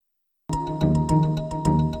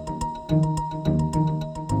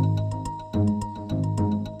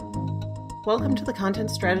Welcome to the Content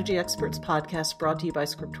Strategy Experts podcast brought to you by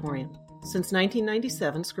Scriptorium. Since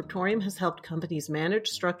 1997, Scriptorium has helped companies manage,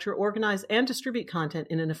 structure, organize, and distribute content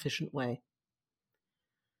in an efficient way.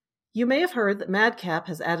 You may have heard that Madcap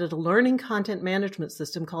has added a learning content management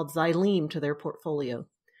system called Xyleme to their portfolio.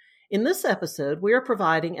 In this episode, we are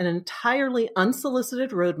providing an entirely unsolicited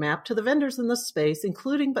roadmap to the vendors in this space,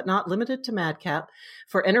 including but not limited to Madcap,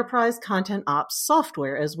 for enterprise content ops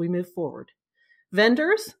software as we move forward.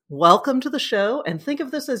 Vendors, welcome to the show, and think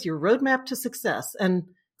of this as your roadmap to success. And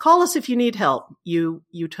call us if you need help. You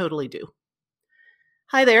totally do.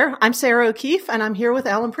 Hi there, I'm Sarah O'Keefe, and I'm here with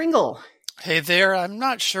Alan Pringle. Hey there, I'm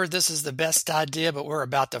not sure this is the best idea, but we're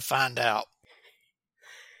about to find out.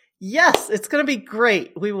 Yes, it's going to be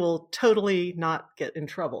great. We will totally not get in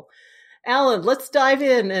trouble. Alan, let's dive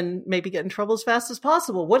in and maybe get in trouble as fast as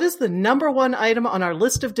possible. What is the number one item on our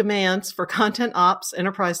list of demands for content ops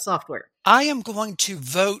enterprise software? I am going to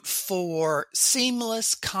vote for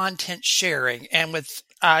seamless content sharing. And with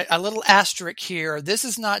a little asterisk here, this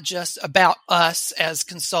is not just about us as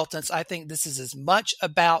consultants. I think this is as much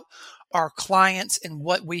about our clients and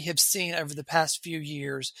what we have seen over the past few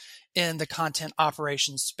years in the content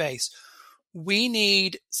operations space. We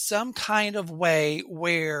need some kind of way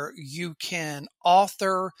where you can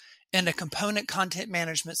author in a component content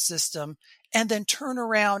management system and then turn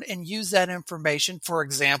around and use that information, for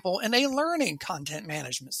example, in a learning content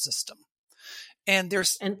management system. And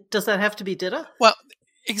does that have to be DITA? Well,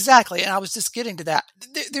 exactly. And I was just getting to that.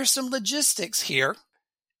 There's some logistics here.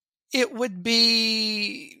 It would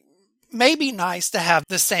be maybe nice to have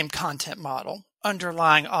the same content model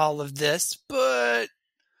underlying all of this, but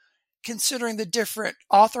considering the different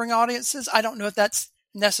authoring audiences, I don't know if that's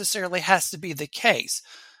necessarily has to be the case.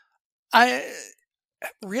 I'm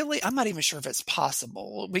not even sure if it's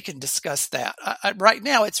possible. We can discuss that. Right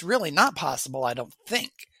now, it's really not possible, I don't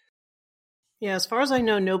think. Yeah, as far as I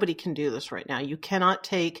know, nobody can do this right now. You cannot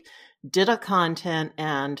take DITA content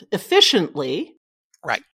and efficiently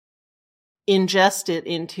ingest it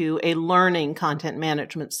into a learning content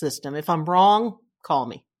management system. If I'm wrong, call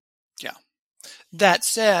me. Yeah. That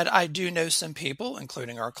said, I do know some people,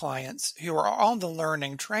 including our clients, who are on the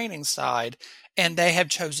learning training side, and they have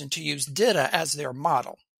chosen to use DITA as their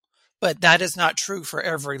model. But that is not true for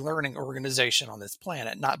every learning organization on this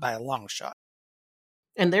planet, not by a long shot.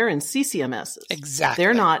 And they're in CCMSs. Exactly.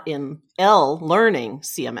 They're not in learning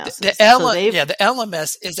CMSs. The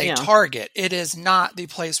LMS is a target. It is not the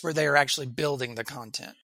place where they are actually building the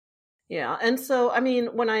content. Yeah. And so, I mean,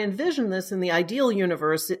 when I envision this in the ideal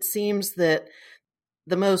universe, it seems that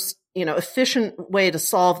the most, efficient way to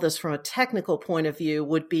solve this from a technical point of view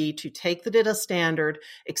would be to take the DITA standard,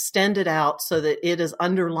 extend it out so that it is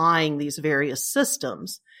underlying these various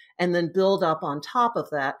systems, and then build up on top of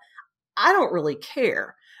that. I don't really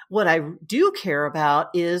care. What I do care about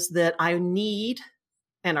is that I need,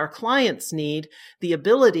 and our clients need, the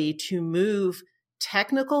ability to move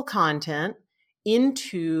technical content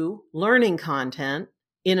into learning content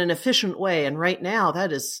in an efficient way. And right now,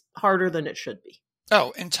 that is harder than it should be.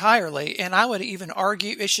 Oh, entirely. And I would even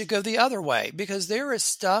argue it should go the other way, because there is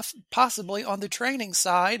stuff possibly on the training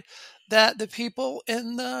side that the people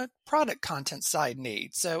in the product content side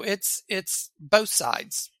need. So it's both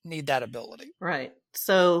sides need that ability. Right.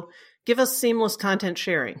 So give us seamless content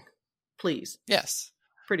sharing, please. Yes.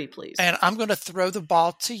 Pretty please. And I'm going to throw the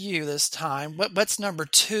ball to you this time. What's number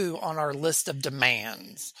 2 on our list of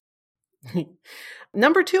demands?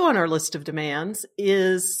 Number 2 on our list of demands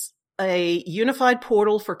is a unified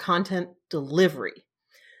portal for content delivery.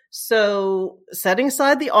 So setting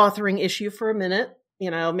aside the authoring issue for a minute,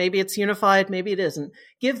 maybe it's unified, maybe it isn't.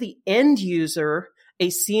 Give the end user a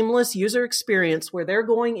seamless user experience where they're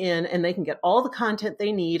going in and they can get all the content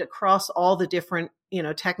they need across all the different,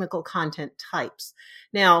 technical content types.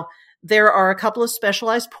 Now, there are a couple of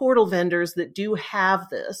specialized portal vendors that do have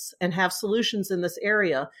this and have solutions in this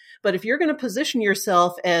area. But if you're going to position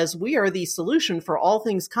yourself as we are the solution for all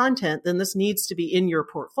things content, then this needs to be in your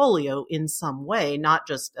portfolio in some way, not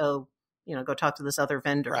just, go talk to this other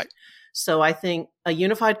vendor. Right. So I think a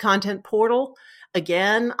unified content portal,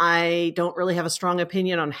 again, I don't really have a strong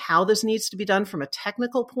opinion on how this needs to be done from a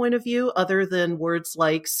technical point of view, other than words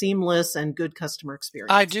like seamless and good customer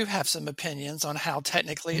experience. I do have some opinions on how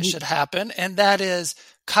technically it should happen, and that is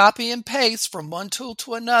copy and paste from one tool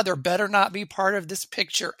to another better not be part of this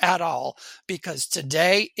picture at all, because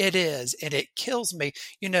today it is, and it kills me.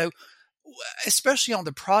 Especially on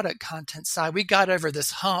the product content side, we got over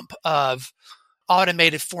this hump of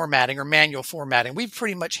automated formatting or manual formatting. We've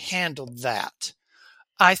pretty much handled that.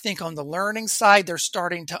 I think on the learning side, they're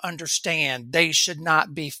starting to understand they should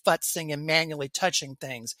not be futzing and manually touching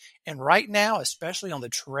things. And right now, especially on the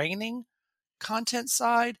training content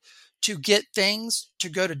side, to get things to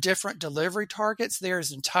go to different delivery targets,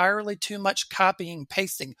 there's entirely too much copying,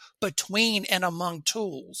 pasting between and among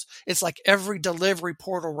tools. It's like every delivery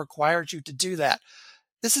portal requires you to do that.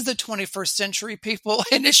 This is the 21st century, people,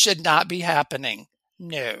 and it should not be happening.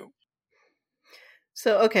 No.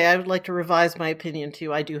 So, okay, I would like to revise my opinion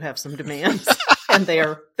too. I do have some demands, and they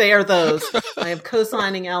are those. I am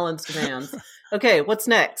co-signing Ellen's demands. Okay, what's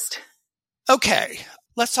next? Okay,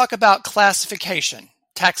 let's talk about classification,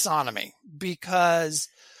 taxonomy, because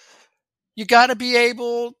you got to be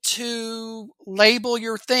able to label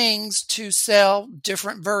your things to sell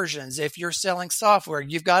different versions. If you're selling software,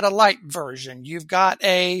 you've got a light version, you've got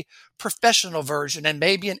a professional version, and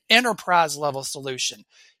maybe an enterprise level solution.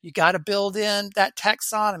 You got to build in that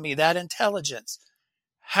taxonomy, that intelligence.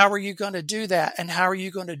 How are you going to do that? And how are you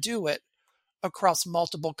going to do it across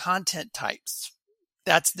multiple content types?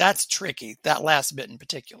 That's tricky, that last bit in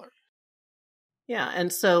particular. Yeah,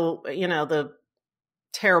 and so, the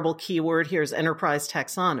terrible keyword here is enterprise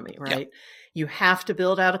taxonomy, right? Yep. You have to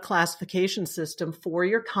build out a classification system for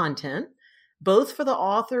your content, both for the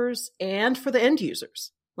authors and for the end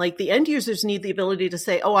users. Like the end users need the ability to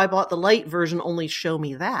say, oh, I bought the light version, only show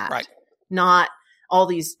me that. Right. Not all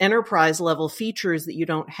these enterprise level features that you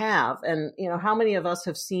don't have. And, how many of us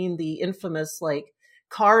have seen the infamous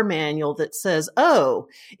car manual that says, oh,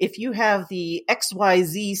 if you have the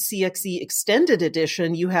XYZ CXE extended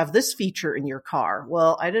edition, you have this feature in your car.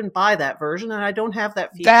 Well, I didn't buy that version and I don't have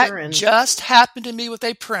that feature. That just happened to me with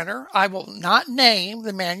a printer. I will not name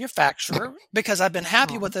the manufacturer because I've been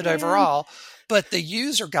happy with it overall. But the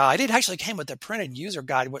user guide, it actually came with a printed user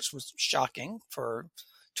guide, which was shocking for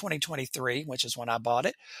 2023, which is when I bought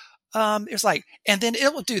it. It was like, and then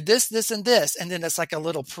it will do this, this, and this. And then it's like a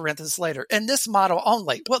little parenthesis later. And this model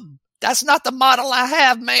only. Well, that's not the model I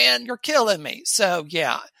have, man. You're killing me. So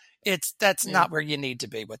yeah, that's not where you need to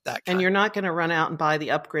be with that. And you're not going to run out and buy the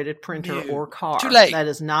upgraded printer or car. Too late. That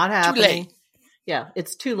is not happening. Too late. Yeah,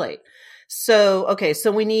 it's too late. So, okay, so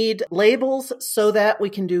we need labels so that we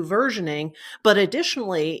can do versioning. But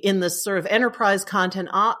additionally, in this sort of enterprise content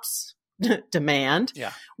ops demand,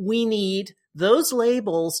 we need those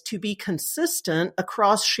labels to be consistent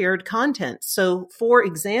across shared content. So, for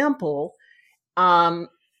example, and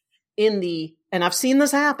I've seen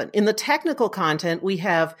this happen, in the technical content, we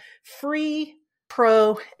have free,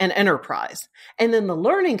 pro, and enterprise. And in the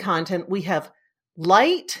learning content, we have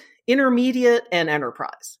light, intermediate, and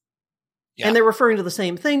enterprise. Yeah. And they're referring to the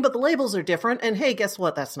same thing, but the labels are different. And hey, guess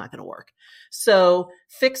what? That's not going to work. So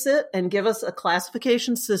fix it and give us a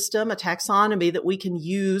classification system, a taxonomy that we can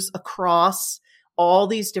use across all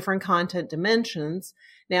these different content dimensions.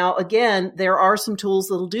 Now, again, there are some tools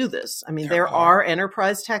that'll do this. I mean, there are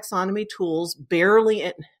enterprise taxonomy tools,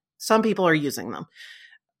 some people are using them.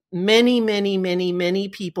 Many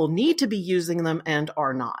people need to be using them and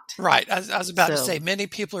are not. Right. I was about to say many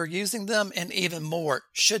people are using them and even more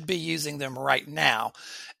should be using them right now.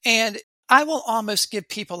 And I will almost give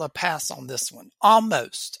people a pass on this one.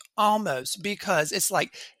 Almost, because it's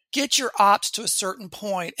like, get your ops to a certain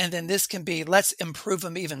point and then this can be, let's improve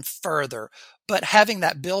them even further. But having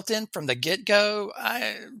that built in from the get-go,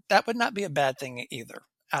 that would not be a bad thing either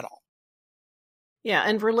at all. Yeah,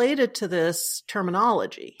 and related to this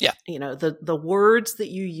terminology, the words that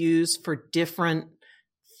you use for different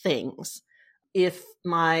things. If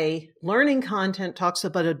my learning content talks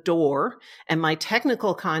about a door and my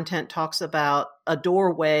technical content talks about a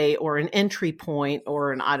doorway or an entry point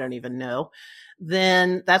or I don't even know,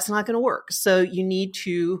 then that's not going to work. So you need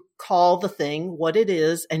to call the thing what it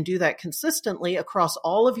is and do that consistently across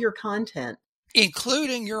all of your content.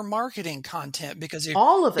 Including your marketing content, because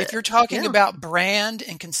if you're talking about brand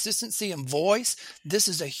and consistency and voice, this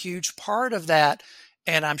is a huge part of that.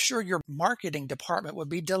 And I'm sure your marketing department would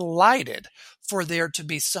be delighted for there to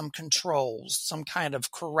be some controls, some kind of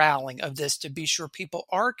corralling of this to be sure people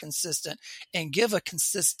are consistent and give a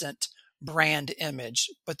consistent brand image,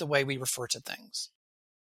 but the way we refer to things.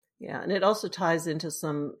 Yeah, and it also ties into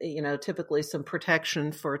some, typically some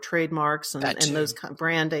protection for trademarks and those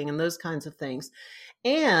branding and those kinds of things.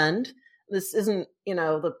 And this isn't,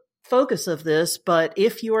 the focus of this, but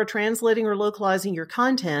if you are translating or localizing your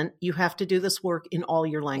content, you have to do this work in all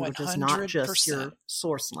your languages, 100%. Not just your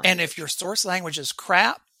source language. And if your source language is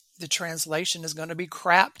crap, the translation is going to be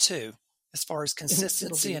crap too, as far as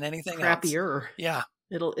consistency and anything crappier. Else. Yeah.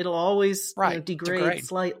 It'll always degrade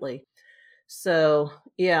slightly. So,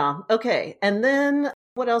 yeah. Okay. And then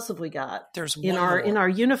What else have we got? There's in one our more.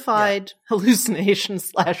 unified hallucination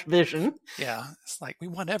 / vision. Yeah, it's like we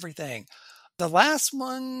want everything. The last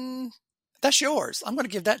one, that's yours. I'm going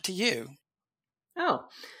to give that to you. Oh,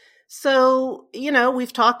 so,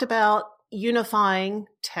 we've talked about unifying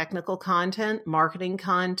technical content, marketing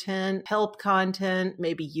content, help content,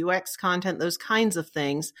 maybe UX content, those kinds of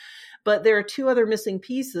things. But there are two other missing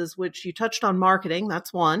pieces, which you touched on. Marketing,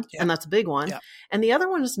 that's one, and that's a big one. Yeah. And the other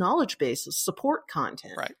one is knowledge bases, support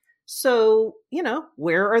content. Right. So,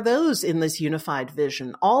 where are those in this unified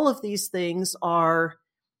vision? All of these things are,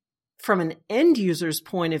 from an end user's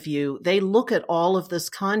point of view, they look at all of this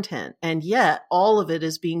content, and yet all of it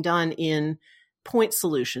is being done in point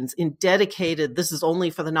solutions, in dedicated, this is only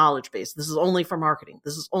for the knowledge base, this is only for marketing,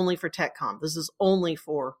 this is only for TechCom, this is only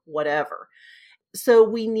for whatever. So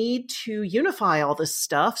we need to unify all this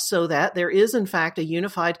stuff so that there is, in fact, a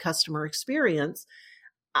unified customer experience.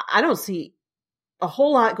 I don't see a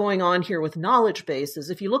whole lot going on here with knowledge bases.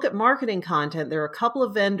 If you look at marketing content, there are a couple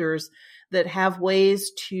of vendors that have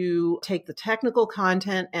ways to take the technical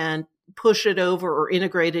content and push it over or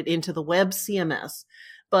integrate it into the web CMS.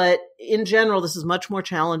 But in general, this is much more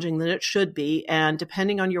challenging than it should be. And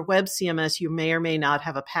depending on your web CMS, you may or may not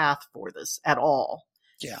have a path for this at all.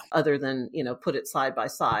 Yeah. Other than, put it side by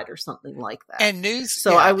side or something like that. And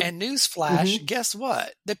newsflash, guess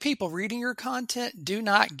what? The people reading your content do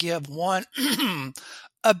not give one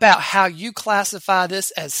about how you classify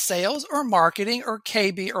this as sales or marketing or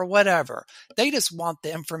KB or whatever. They just want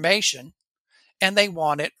the information, and they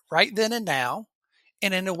want it right then and now,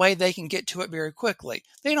 and in a way they can get to it very quickly.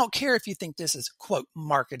 They don't care if you think this is, quote,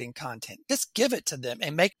 marketing content. Just give it to them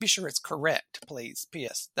and make sure it's correct, please.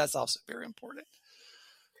 P.S. That's also very important.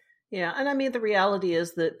 Yeah. And I mean, the reality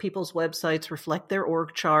is that people's websites reflect their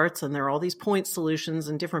org charts, and there are all these point solutions,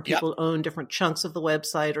 and different people own different chunks of the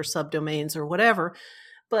website or subdomains or whatever.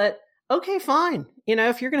 But okay, fine.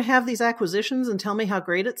 If you're going to have these acquisitions and tell me how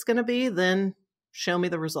great it's going to be, then show me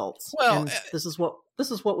the results. Well, and this is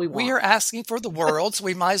what we want. We are asking for the world, so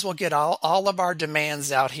we might as well get all of our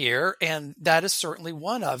demands out here. And that is certainly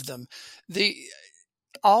one of them.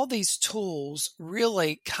 All these tools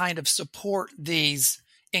really kind of support these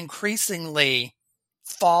increasingly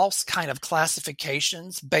false kind of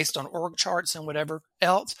classifications based on org charts and whatever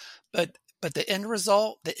else. But the end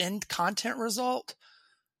result, the end content result,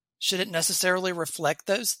 should it necessarily reflect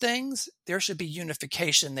those things? There should be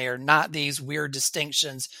unification there, not these weird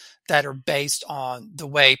distinctions that are based on the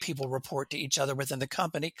way people report to each other within the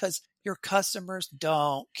company, because your customers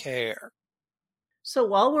don't care. So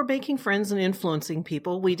while we're making friends and influencing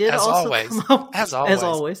people, we did as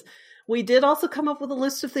always, we did also come up with a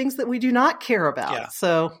list of things that we do not care about. Yeah.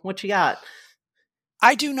 So what you got?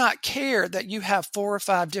 I do not care that you have 4 or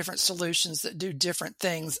 5 different solutions that do different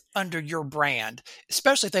things under your brand,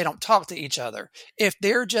 especially if they don't talk to each other. If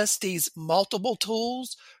they're just these multiple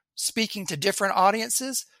tools speaking to different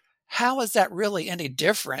audiences, how is that really any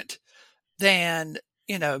different than,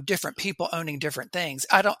 different people owning different things?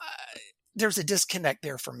 There's a disconnect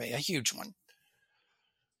there for me, a huge one.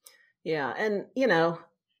 Yeah. And,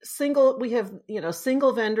 we have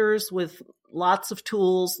single vendors with lots of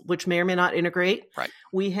tools, which may or may not integrate. Right.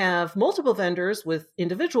 We have multiple vendors with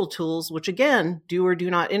individual tools, which again, do or do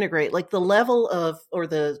not integrate. Like the level of, or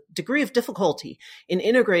the degree of difficulty in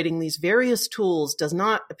integrating these various tools does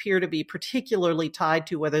not appear to be particularly tied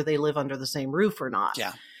to whether they live under the same roof or not.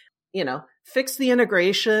 Yeah. Fix the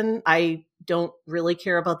integration. I don't really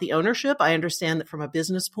care about the ownership. I understand that from a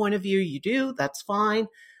business point of view, you do, that's fine,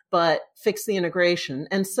 but fix the integration.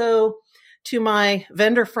 And so to my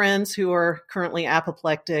vendor friends who are currently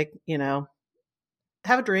apoplectic, have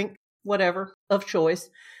a drink, whatever, of choice.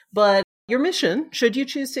 But your mission, should you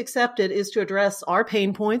choose to accept it, is to address our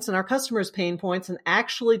pain points and our customers' pain points and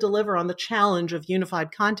actually deliver on the challenge of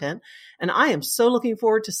unified content. And I am so looking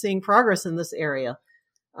forward to seeing progress in this area.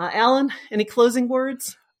 Alan, any closing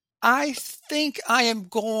words? I think I am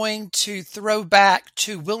going to throw back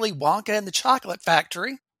to Willy Wonka and the Chocolate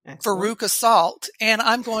Factory. Excellent. Veruca Salt, and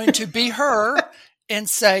I'm going to be her and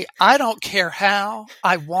say, I don't care how,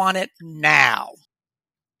 I want it now.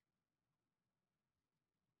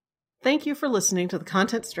 Thank you for listening to the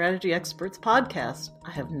Content Strategy Experts podcast. I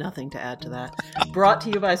have nothing to add to that. Brought to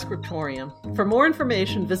you by Scriptorium. For more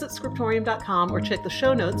information, visit scriptorium.com or check the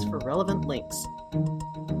show notes for relevant links.